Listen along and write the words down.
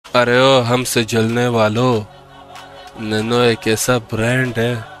अरे ओ हमसे जलने वालों, नैनो एक ऐसा ब्रांड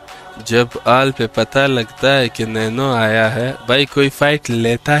है, जब आल पे पता लगता है कि नैनो आया है, भाई कोई फाइट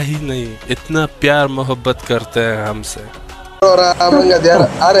लेता ही नहीं, इतना प्यार मोहब्बत करते हैं हमसे।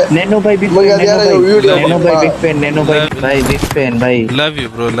 नैनो भाई बिग फैन, नैनो भाई बिग फैन, नैनो भाई बिग फैन भाई। Love you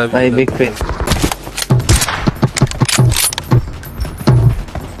bro, love you भाई बिग फैन।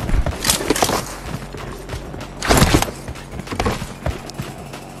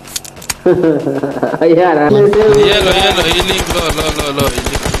 यार ये लो हीलिंग, लो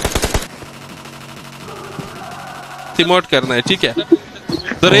हीलिंग। इमोट करना है, ठीक है?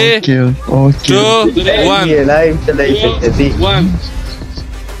 3 2 1 ये लाइव चलाई सकते थे 1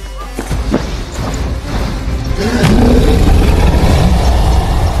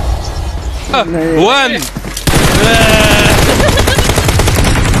 1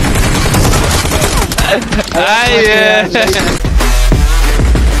 आइए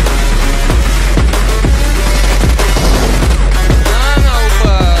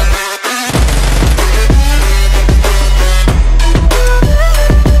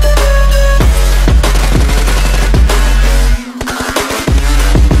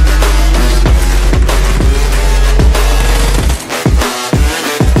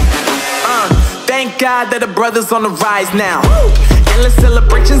God that the brothers on the rise now. Endless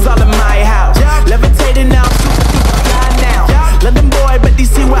celebrations all in my house. Levitating now, super fly now. London boy, but they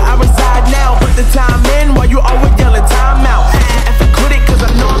see where I reside now. Put the time in while you always yelling time out. And for quit it, cause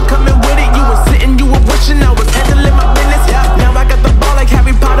I know I'm coming with it. You were sitting, you were wishing I was handling my business. Now I got the ball like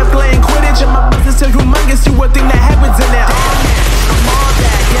Harry Potter playing Quidditch. And my business is humongous, you would think that happens in there. I'm all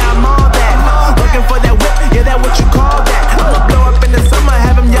that, yeah, I'm all that. Looking for that whip, yeah, that what you call that. I'ma blow up in the summer,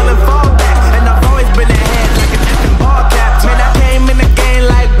 have him yelling fall back. And I've always been ahead like an effing ball cap. Man, I came in the game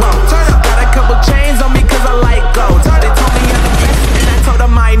like, whoa. Got a couple chains on me cause I like gold. They told me I'm the best and I told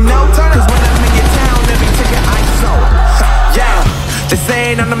them I know. Cause when I'm in your town, every ticket I sold. Yeah, they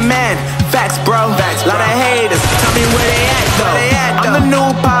saying I'm the man. Facts, bro. Lot of haters, tell me where they at though. I'm the new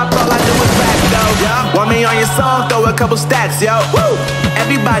pop, all I do is rap though. Want me on your song, throw a couple stacks, yo. Woo!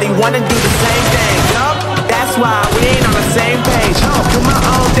 Everybody wanna do the same thing, yo. That's why we ain't on the same page. Do my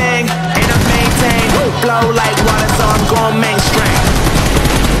own thing, and I maintain. Flow like water, so I'm going mainstream.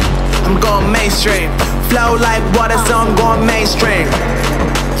 I'm going mainstream. Flow like water, so I'm going mainstream.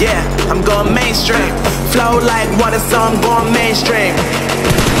 Yeah, I'm going mainstream. Flow like water, so I'm going mainstream.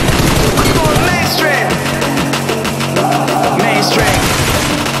 I'm going mainstream. Mainstream.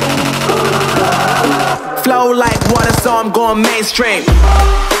 Flow like water, so I'm going mainstream.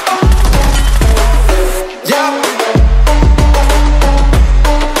 Yeah.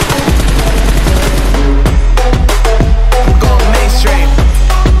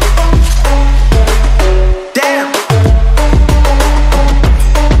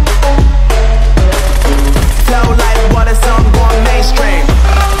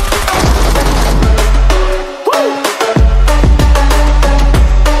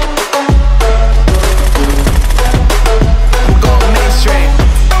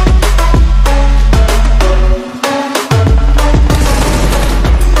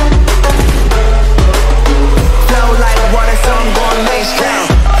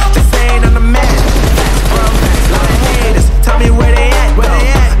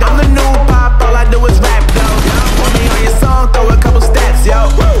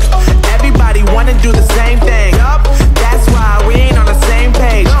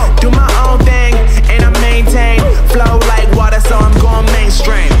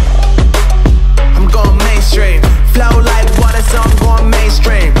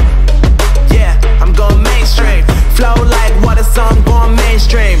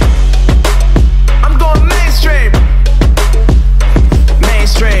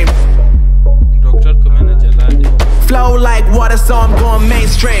 So I'm going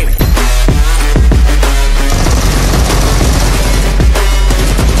mainstream.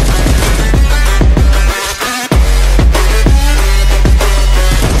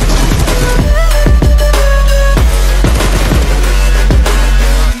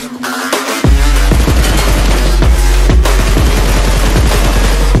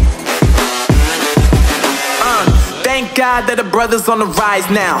 Thank God that the brothers on the rise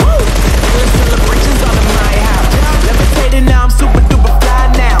now. Celebrations all in my house. Levitating now, I'm super duper fly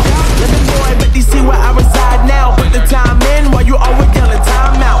now. London boy, but they see where I reside now. Put the time in while you always yelling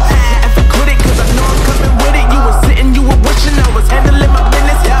time out. And for quit it, cause I know I'm coming with it. You were sitting, you were wishing I was handling my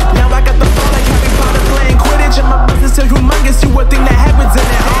business. Now I got the ball like Harry Potter playing Quidditch. And my business is humongous, you would think that happens in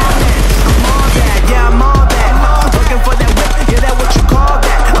there. I'm all that, yeah, I'm all that. Looking for that whip, yeah, that what you call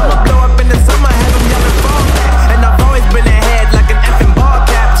that. I'ma blow up in the summer, have them yelling fall back. And I've always been ahead like an effing ball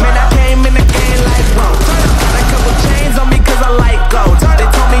cap. Man,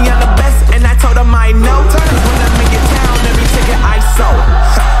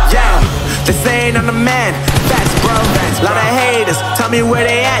 me where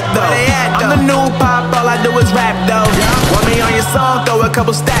they at though. I'm the new pop, all I do is rap though. Want me on your song, throw a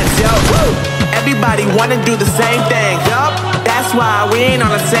couple stats, yo. Everybody wanna do the same thing, yup. That's why we ain't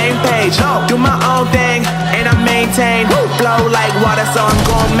on the same page. Do my own thing, and I maintain. Flow like water, so I'm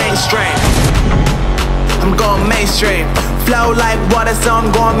going mainstream. I'm going mainstream. Flow like water, so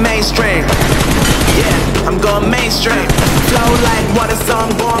I'm going mainstream. Yeah, I'm going mainstream. Flow like water, so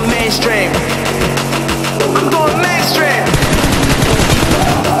I'm going mainstream. I'm going mainstream.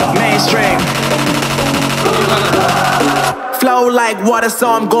 Mainstream. Flow like water, so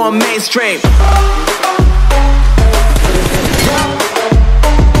I'm going mainstream.